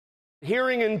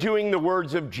Hearing and doing the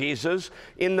words of Jesus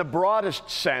in the broadest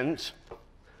sense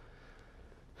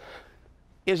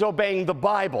is obeying the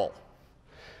Bible.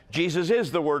 Jesus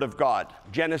is the Word of God.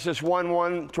 Genesis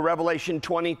 1:1 to Revelation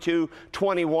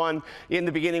 22:21. In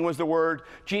the beginning was the Word.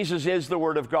 Jesus is the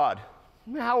Word of God.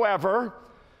 However,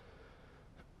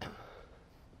 if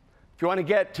you want to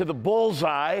get to the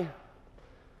bullseye,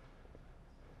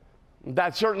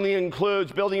 that certainly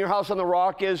includes building your house on the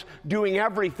rock is doing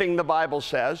everything the Bible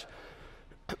says.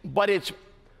 But it's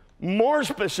more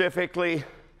specifically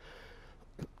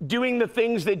doing the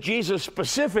things that Jesus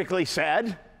specifically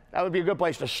said. That would be a good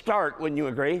place to start, wouldn't you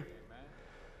agree?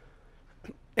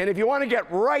 Amen. And if you want to get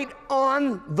right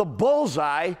on the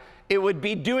bullseye, it would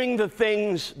be doing the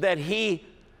things that he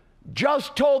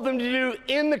just told them to do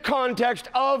in the context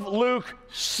of Luke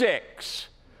 6.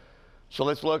 So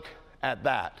let's look at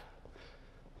that.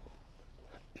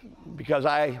 Because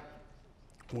I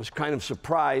was kind of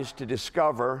surprised to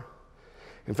discover,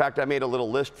 in fact, I made a little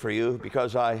list for you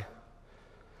because I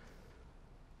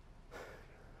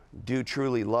do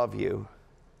truly love you.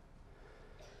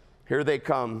 Here they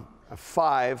come,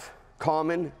 5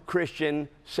 common Christian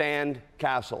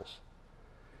sandcastles.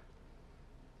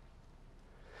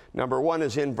 Number 1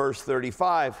 is in verse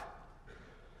 35.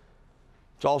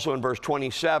 It's also in verse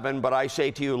 27, but I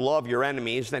say to you, love your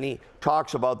enemies. Then he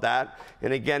talks about that.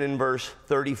 And again in verse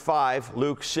 35,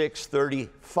 Luke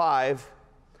 6:35,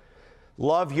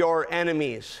 love your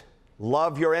enemies.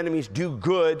 Love your enemies, do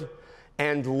good,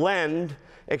 and lend,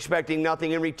 expecting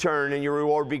nothing in return, and your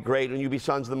reward will be great, and you be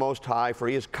sons of the Most High, for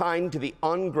he is kind to the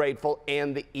ungrateful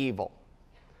and the evil.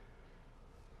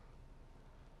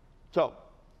 So,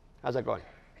 how's that going?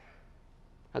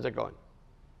 How's that going?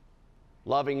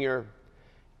 Loving your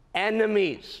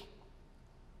enemies.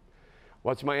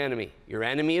 What's my enemy? Your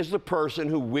enemy is the person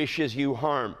who wishes you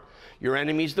harm. Your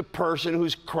enemy is the person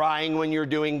who's crying when you're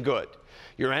doing good.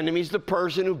 Your enemy is the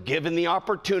person who, given the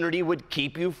opportunity, would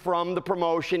keep you from the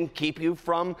promotion, keep you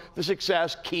from the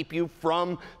success, keep you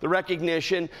from the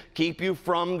recognition, keep you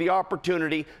from the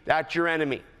opportunity. That's your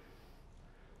enemy.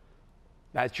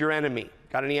 That's your enemy.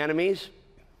 Got any enemies?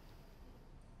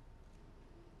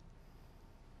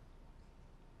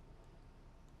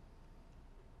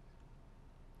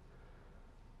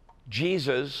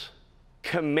 Jesus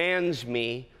commands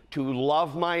me to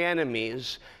love my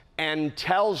enemies and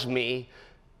tells me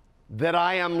that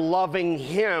I am loving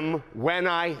him when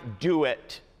I do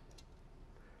it.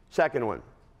 Second one,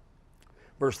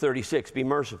 verse 36, be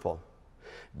merciful.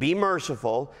 Be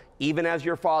merciful, even as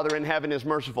your Father in heaven is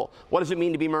merciful. What does it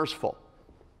mean to be merciful?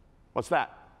 What's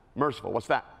that? Merciful, what's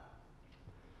that?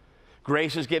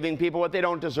 Grace is giving people what they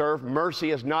don't deserve.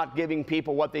 Mercy is not giving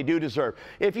people what they do deserve.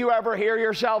 If you ever hear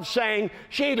yourself saying,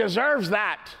 she deserves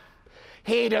that,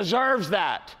 he deserves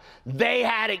that, they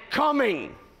had it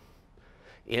coming,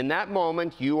 in that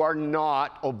moment, you are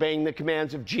not obeying the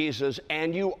commands of Jesus,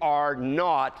 and you are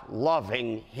not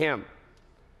loving him.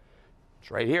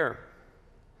 It's right here.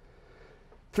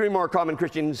 3 more common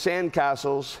Christian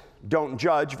sandcastles. Don't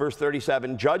judge, verse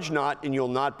 37. Judge not, and you'll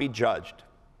not be judged.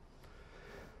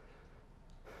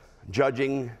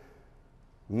 Judging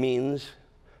means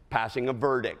passing a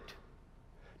verdict,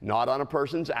 not on a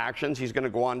person's actions. He's going to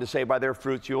go on to say, by their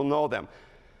fruits you'll know them.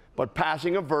 But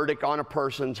passing a verdict on a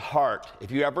person's heart. If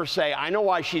you ever say, I know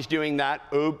why she's doing that,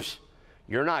 oops,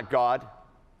 you're not God.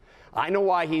 I know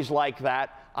why he's like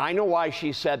that. I know why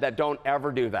she said that. Don't ever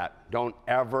do that. Don't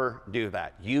ever do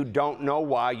that. You don't know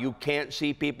why. You can't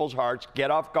see people's hearts.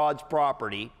 Get off God's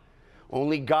property.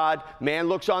 Only God, man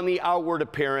looks on the outward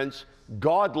appearance.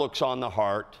 God looks on the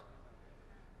heart.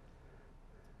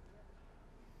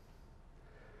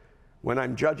 When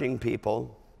I'm judging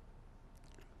people,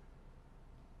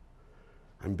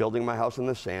 I'm building my house in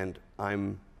the sand,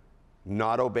 I'm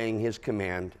not obeying his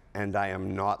command, and I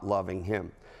am not loving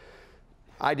him.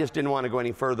 I just didn't want to go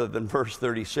any further than verse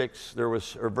 36.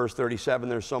 Or verse 37,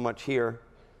 there's so much here.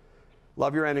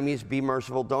 Love your enemies, be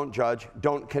merciful, don't judge,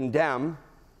 don't condemn.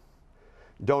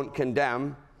 Don't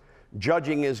condemn.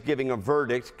 Judging is giving a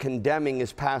verdict, condemning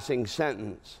is passing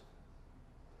sentence.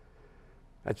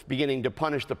 That's beginning to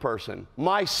punish the person.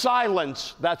 My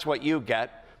silence, that's what you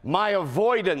get. My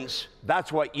avoidance,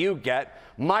 that's what you get.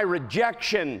 My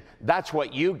rejection, that's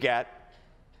what you get.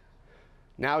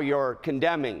 Now you're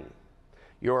condemning.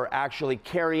 You're actually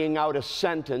carrying out a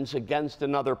sentence against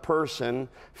another person,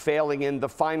 failing in the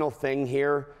final thing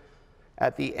here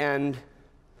at the end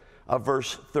of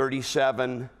verse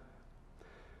 37.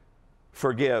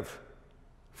 Forgive.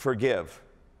 Forgive.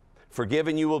 Forgive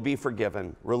and you will be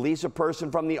forgiven. Release a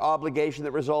person from the obligation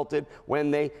that resulted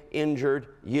when they injured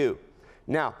you.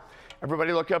 Now,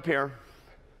 everybody look up here.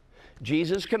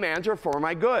 Jesus' commands are for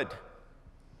my good,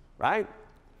 right?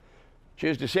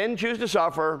 Choose to sin, choose to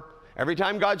suffer. Every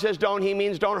time God says don't, he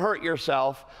means don't hurt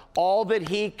yourself. All that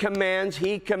he commands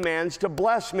to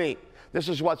bless me. This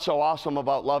is what's so awesome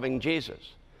about loving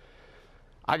Jesus.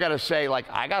 I got to say, like,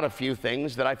 I got a few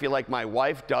things that I feel like my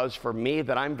wife does for me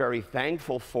that I'm very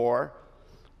thankful for,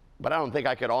 but I don't think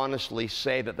I could honestly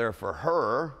say that they're for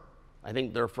her. I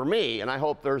think they're for me, and I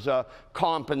hope there's a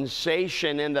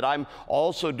compensation in that I'm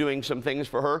also doing some things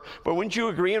for her. But wouldn't you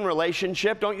agree in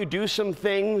relationship, don't you do some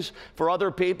things for other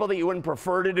people that you wouldn't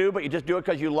prefer to do, but you just do it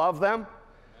because you love them?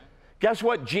 Guess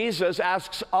what Jesus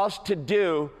asks us to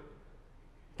do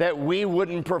that we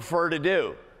wouldn't prefer to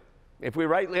do? If we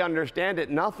rightly understand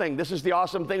it, nothing. This is the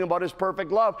awesome thing about his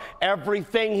perfect love.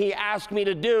 Everything he asked me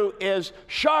to do is,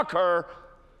 shocker,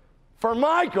 for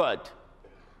my good.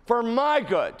 For my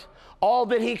good. All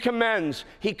that he commends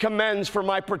for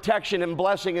my protection and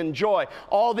blessing and joy.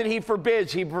 All that he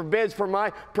forbids for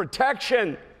my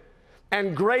protection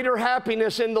and greater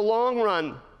happiness in the long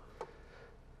run.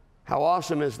 How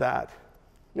awesome is that?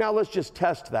 Now let's just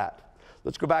test that.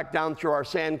 Let's go back down through our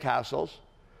sandcastles.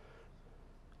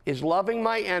 Is loving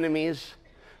my enemies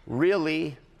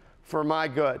really for my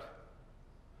good?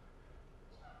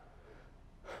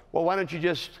 Well, why don't you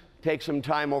just take some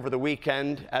time over the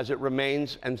weekend as it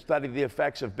remains and study the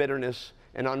effects of bitterness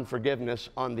and unforgiveness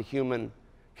on the human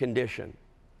condition.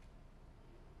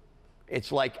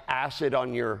 It's like acid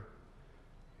on your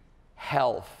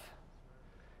health.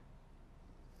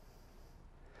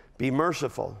 Be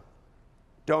merciful.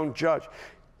 Don't judge.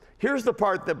 Here's the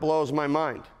part that blows my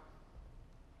mind.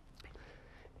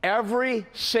 Every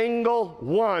single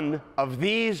one of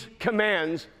these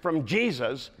commands from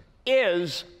Jesus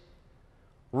is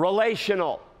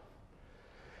relational.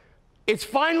 It's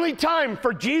finally time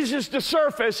for Jesus to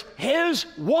surface his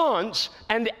wants,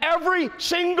 and every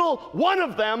single one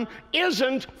of them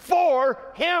isn't for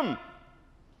him.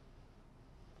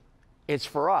 It's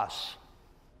for us.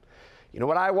 You know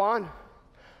what I want?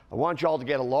 I want you all to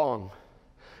get along.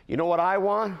 You know what I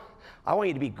want? I want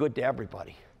you to be good to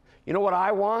everybody. You know what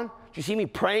I want? Did you see me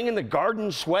praying in the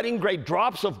garden, sweating great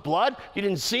drops of blood? You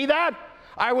didn't see that?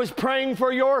 I was praying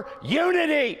for your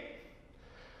unity.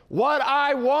 What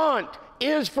I want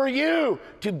is for you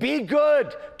to be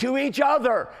good to each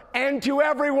other and to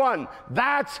everyone.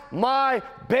 That's my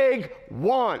big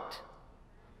want.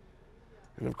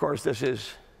 And of course, this is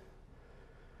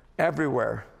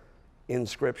everywhere in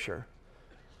Scripture.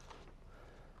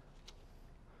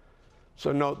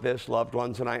 So note this, loved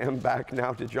ones, and I am back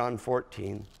now to John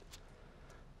 14.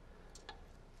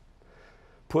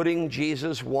 Putting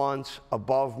Jesus' wants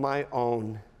above my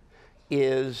own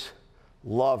is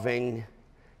loving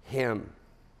him.